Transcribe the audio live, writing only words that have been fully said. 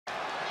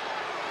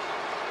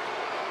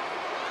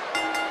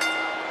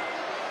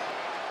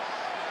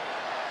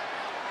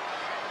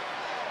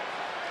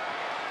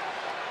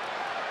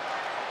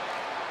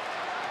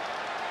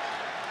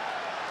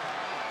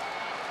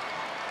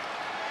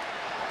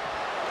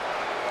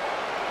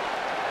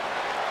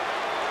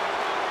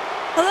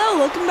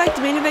Hello, welcome back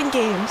to Main Event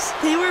Games.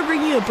 Today we're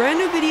bringing you a brand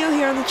new video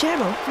here on the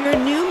channel. If you're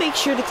new, make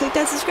sure to click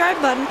that subscribe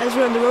button as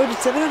we're on the road to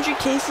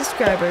 700k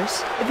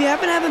subscribers. If you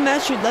happen to have a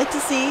match you'd like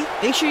to see,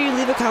 make sure you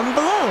leave a comment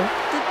below.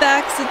 Sit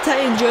back, sit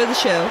tight, and enjoy the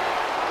show.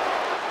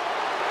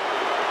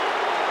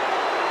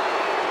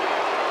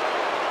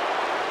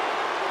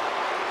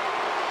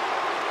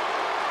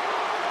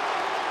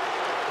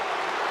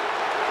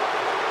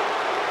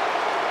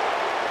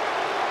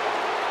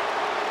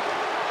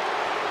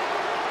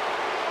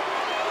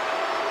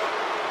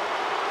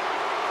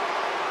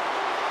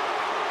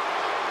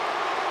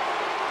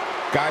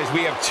 Guys,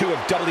 we have two of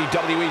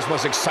WWE's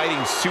most exciting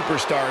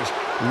superstars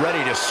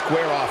ready to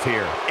square off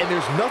here. And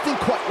there's nothing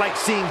quite like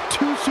seeing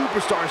two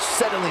superstars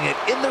settling it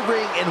in the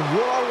ring in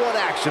one-on-one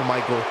action,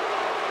 Michael.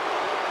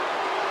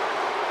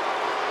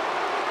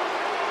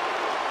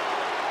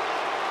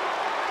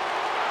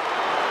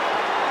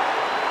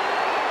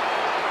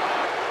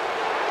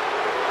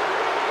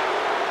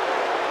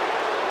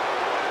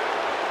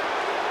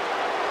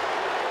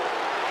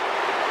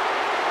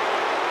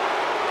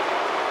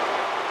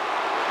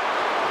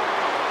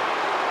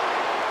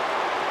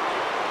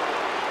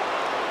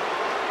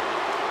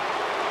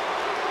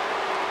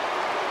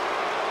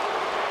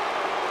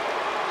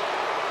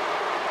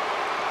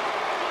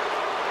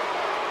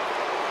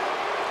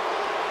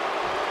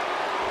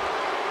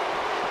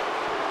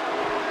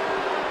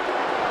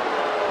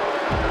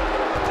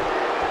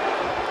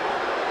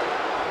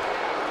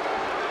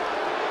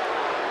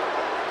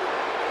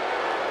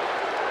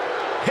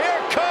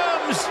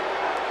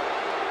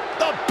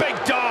 The big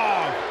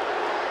dog.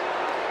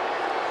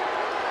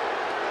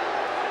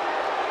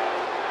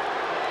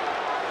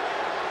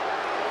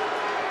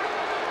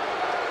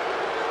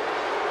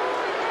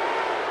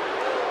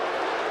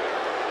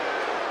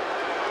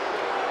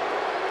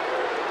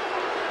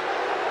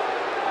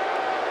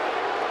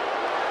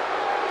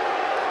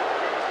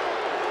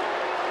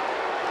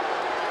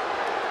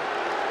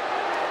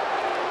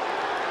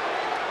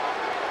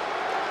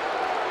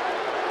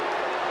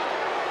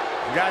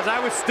 Guys, I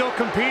was still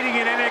competing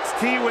in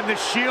NXT when the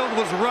Shield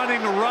was running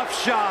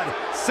roughshod.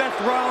 Seth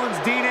Rollins,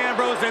 Dean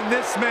Ambrose, and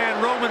this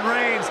man, Roman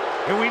Reigns.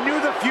 And we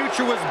knew the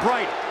future was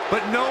bright,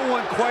 but no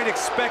one quite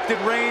expected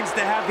Reigns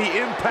to have the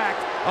impact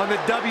on the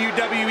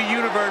WWE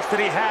Universe that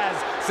he has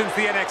since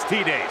the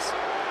NXT days.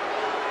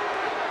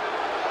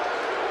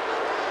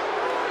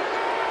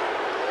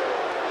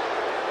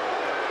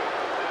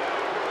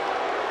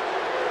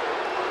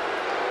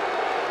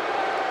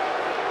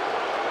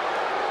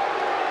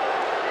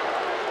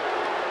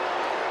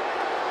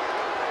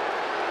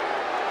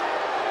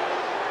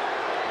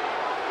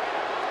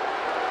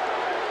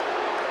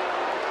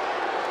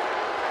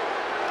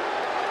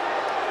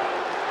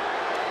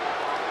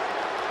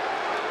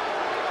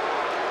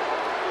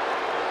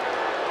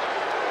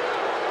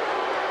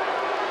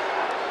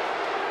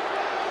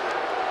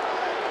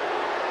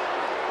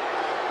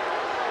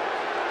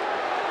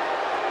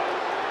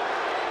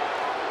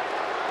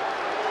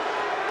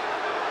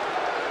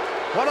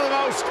 One of the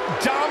most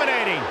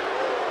dominating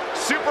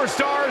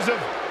superstars of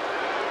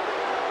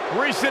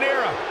recent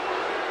era.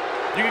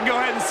 You can go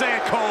ahead and say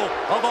it, Cole,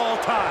 of all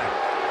time.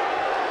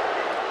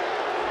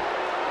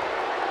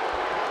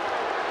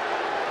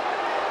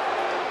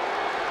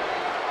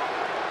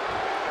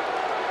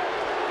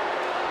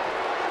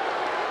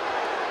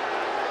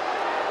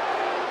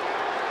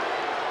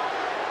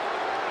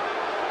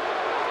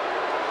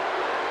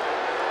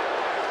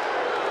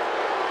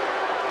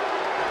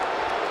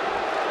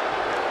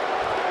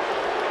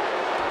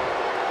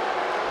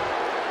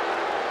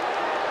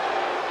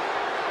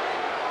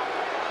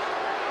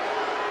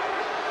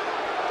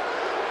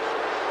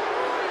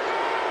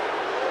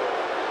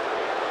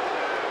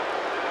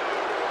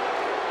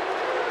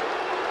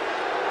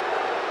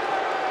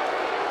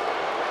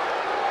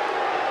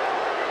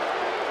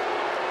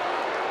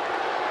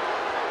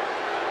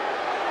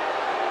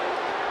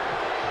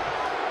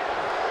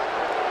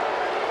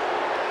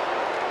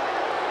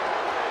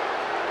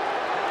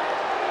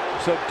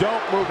 So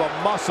don't move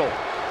a muscle.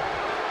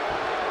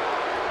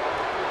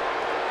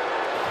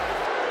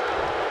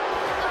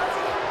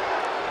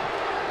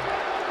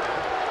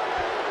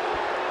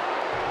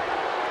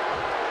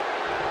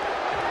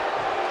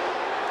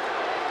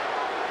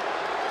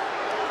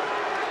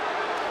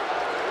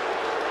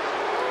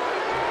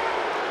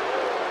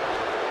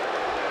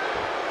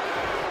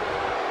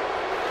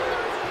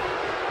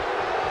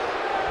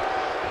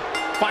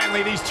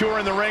 Finally, these two are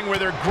in the ring where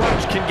their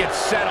grudge can get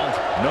settled.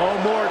 No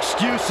more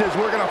excuses.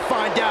 We're going to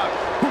find out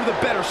who the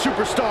better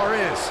superstar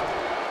is.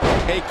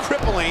 A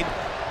crippling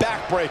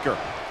backbreaker.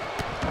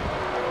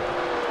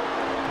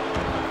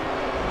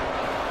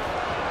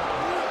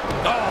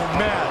 Oh,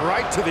 man,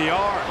 right to the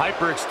arm.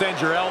 Hyperextend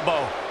your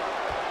elbow.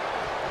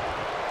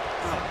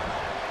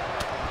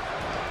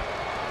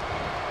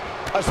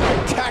 A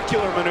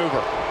spectacular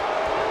maneuver.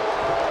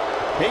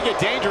 They get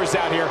dangerous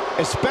out here,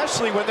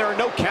 especially when there are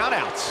no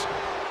countouts.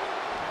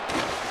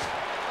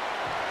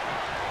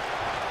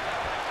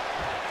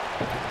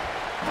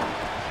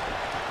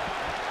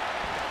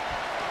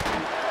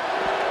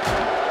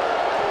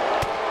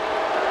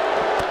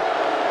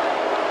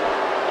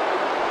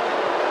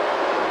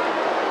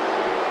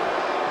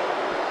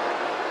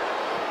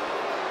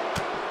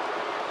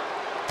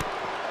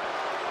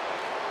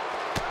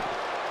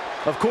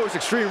 Of course,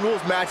 Extreme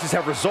Rules matches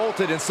have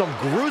resulted in some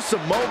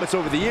gruesome moments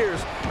over the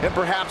years, and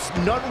perhaps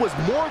none was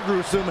more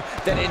gruesome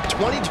than in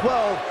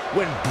 2012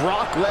 when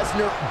Brock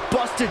Lesnar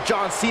busted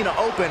John Cena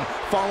open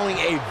following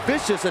a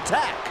vicious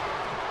attack.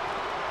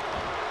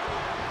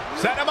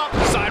 Set him up,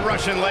 side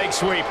Russian leg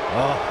sweep.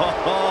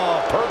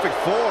 Oh, perfect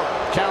form.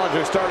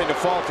 Challenger's starting to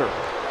falter.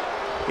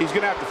 He's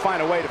going to have to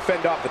find a way to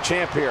fend off the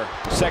champ here.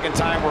 Second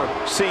time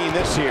we're seeing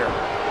this here.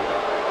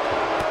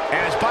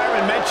 And as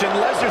Byron mentioned,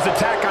 Lesnar's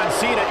attack on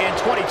Cena in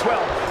 2012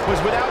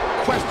 was without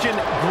question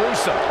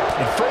gruesome.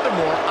 And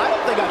furthermore, I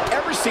don't think I've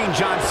ever seen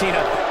John Cena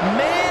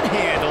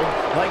manhandled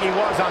like he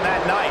was on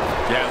that night.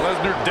 Yeah,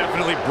 Lesnar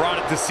definitely brought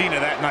it to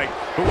Cena that night.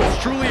 But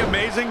what's truly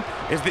amazing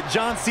is that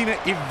John Cena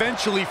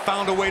eventually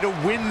found a way to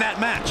win that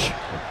match.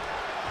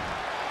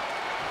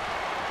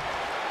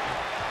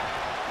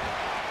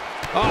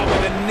 Oh,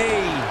 with a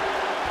knee.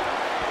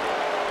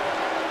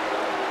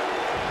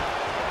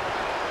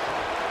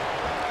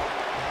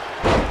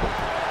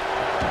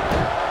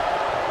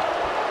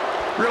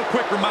 Real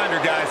quick reminder,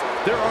 guys,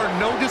 there are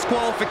no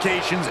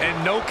disqualifications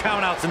and no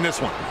countouts in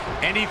this one.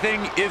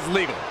 Anything is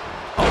legal.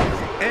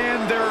 Oh,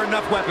 and there are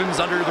enough weapons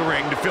under the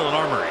ring to fill an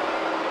armory.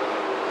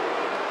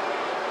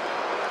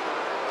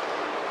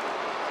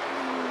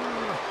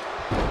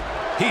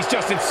 He's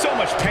just in so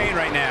much pain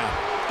right now.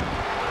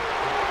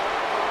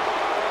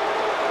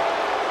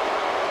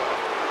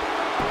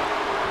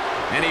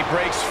 And he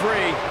breaks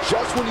free.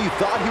 Just when you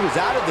thought he was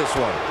out of this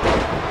one.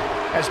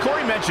 As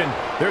Corey mentioned,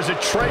 there's a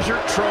treasure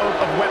trove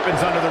of weapons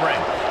under the ring.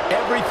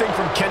 Everything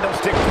from kendo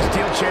sticks to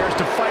steel chairs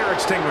to fire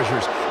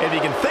extinguishers. If you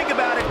can think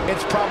about it,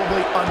 it's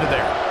probably under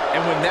there.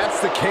 And when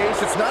that's the case,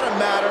 it's not a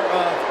matter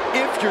of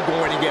if you're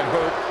going to get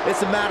hurt.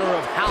 It's a matter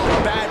of how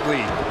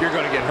badly you're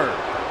going to get hurt.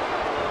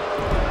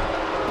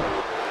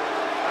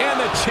 And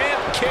the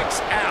champ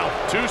kicks out.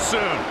 Too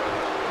soon.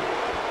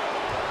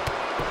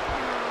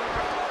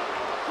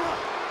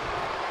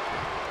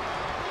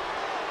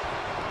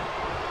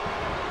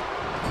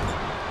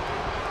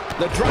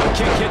 The drop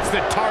kick hits the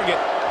target.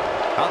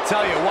 I'll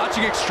tell you,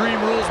 watching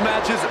Extreme Rules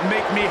matches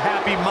make me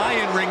happy my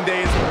in-ring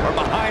days are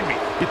behind me.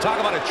 You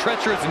talk about a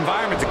treacherous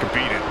environment to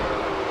compete in.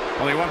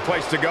 Only one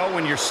place to go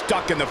when you're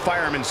stuck in the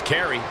fireman's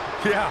carry.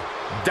 Yeah,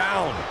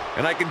 down.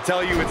 And I can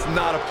tell you it's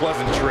not a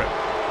pleasant trip.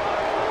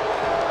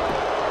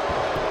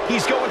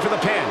 He's going for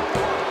the pin.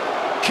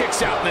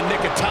 Kicks out in the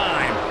nick of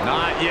time.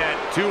 Not yet.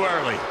 Too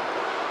early.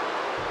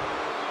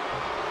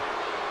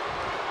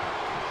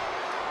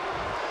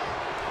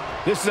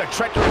 This is a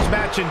treacherous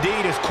match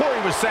indeed, as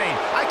Corey was saying.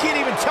 I can't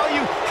even tell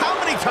you how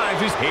many times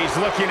he's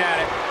looking at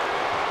it.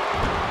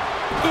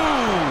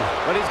 Ooh,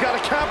 but he's got to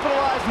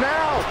capitalize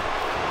now.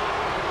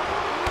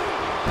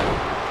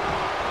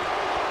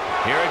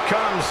 Here it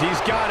comes. He's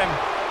got him.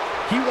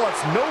 He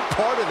wants no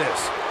part of this.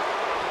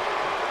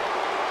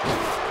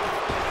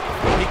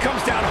 He comes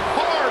down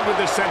hard with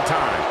the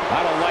senton. I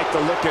don't like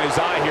the look in his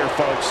eye here,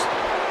 folks.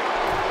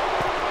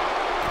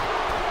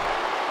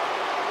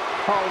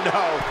 Oh,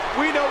 no.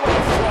 We know where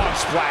the frog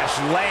splash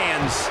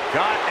lands.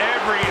 Got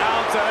every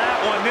ounce of that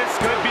one. This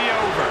could be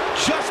over.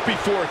 Just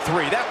before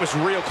 3. That was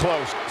real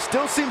close.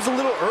 Still seems a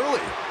little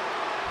early.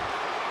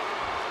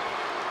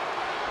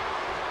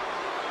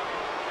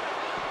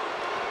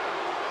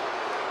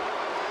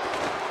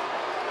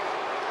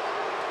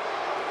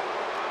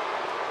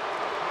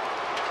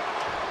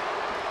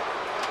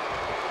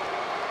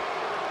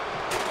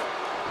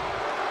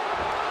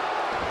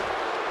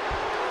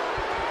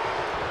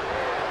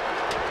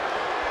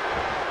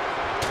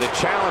 The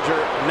challenger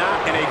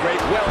not in a great,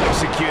 well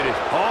executed.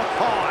 Oh,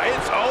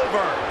 it's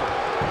over.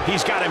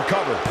 He's got him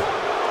covered.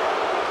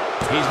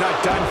 He's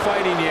not done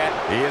fighting yet.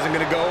 He isn't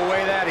going to go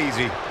away that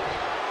easy.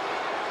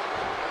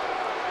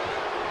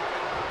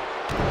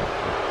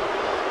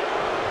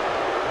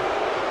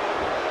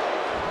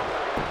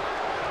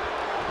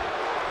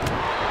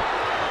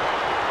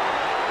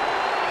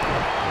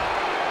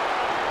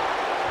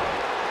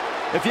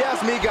 If you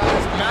ask me,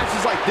 guys,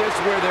 matches like this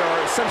where there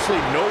are essentially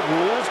no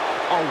rules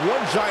are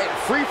one giant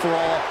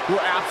free-for-all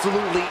where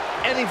absolutely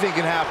anything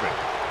can happen.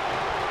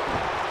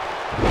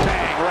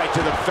 Bang, right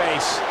to the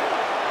face.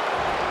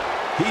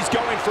 He's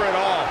going for it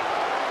all.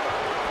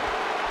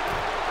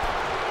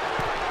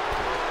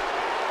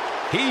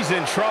 He's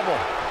in trouble.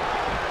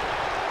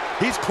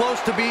 He's close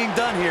to being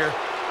done here.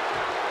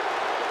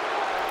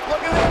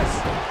 Look at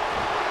this.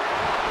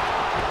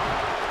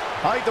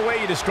 I like the way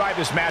you describe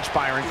this match,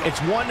 Byron.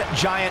 It's one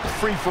giant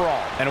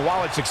free-for-all. And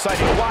while it's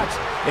exciting to watch,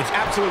 it's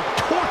absolute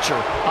torture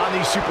on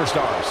these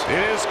superstars.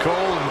 It is, Cole,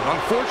 and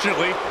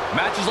unfortunately,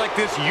 matches like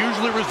this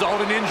usually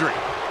result in injury.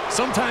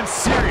 Sometimes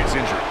serious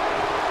injury.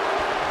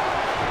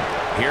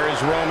 Here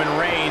is Roman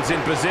Reigns in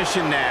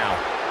position now.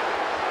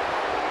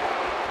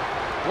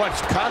 What's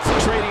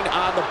concentrating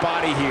on the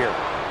body here?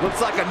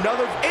 Looks like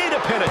another pin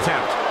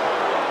attempt.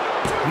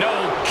 No,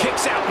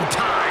 kicks out in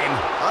time.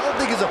 I don't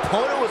think his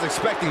opponent was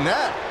expecting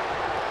that.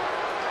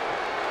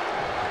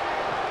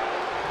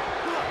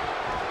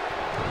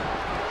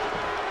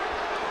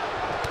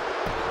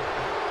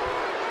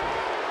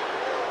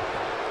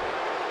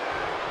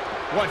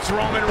 What's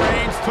Roman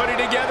Reigns putting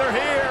together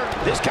here?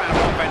 This kind of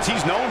offense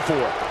he's known for.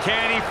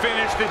 Can he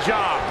finish the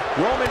job?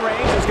 Roman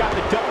Reigns has got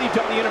the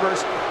WWE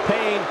Universe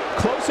paying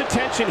close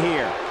attention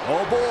here.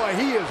 Oh boy,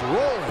 he is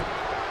rolling.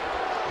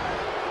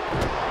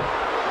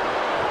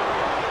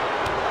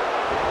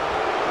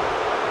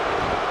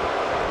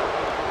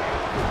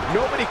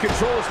 Nobody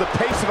controls the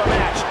pace of a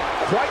match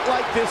quite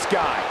like this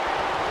guy.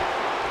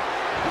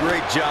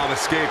 Great job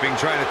escaping,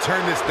 trying to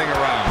turn this thing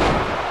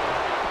around.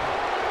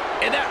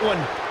 And that one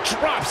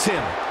drops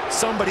him.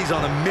 Somebody's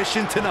on a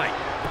mission tonight.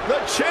 The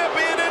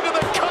champion into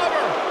the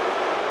cover.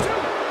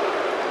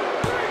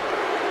 2,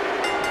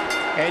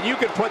 3. And you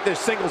can put this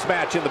singles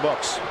match in the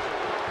books.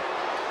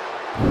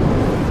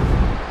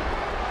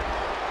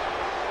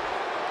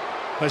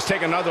 Let's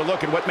take another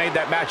look at what made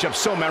that matchup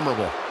so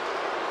memorable.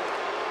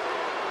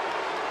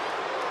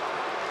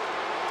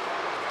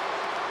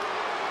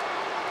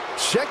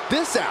 Check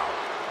this out.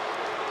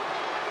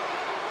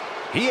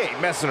 He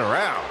ain't messing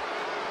around.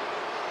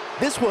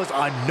 This was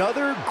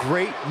another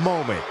great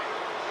moment.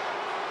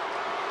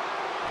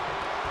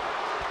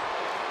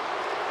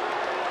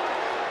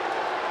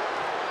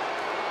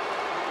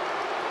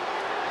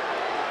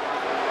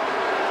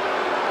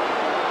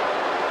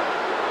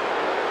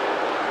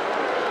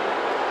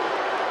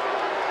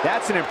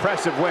 That's an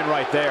impressive win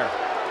right there.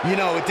 You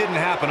know, it didn't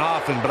happen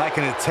often, but I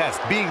can attest,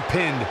 being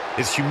pinned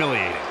is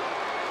humiliating.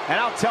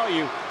 And I'll tell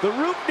you, the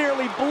roof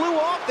nearly blew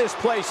off this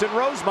place in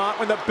Rosemont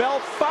when the bell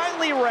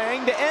finally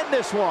rang to end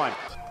this one.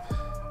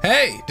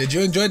 Hey, did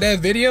you enjoy that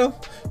video?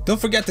 Don't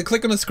forget to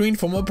click on the screen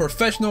for more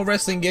professional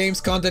wrestling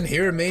games content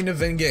here at Main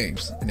Event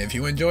Games. And if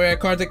you enjoy our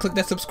content, click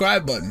that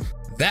subscribe button.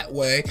 That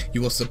way,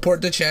 you will support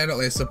the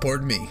channel and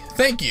support me.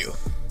 Thank you.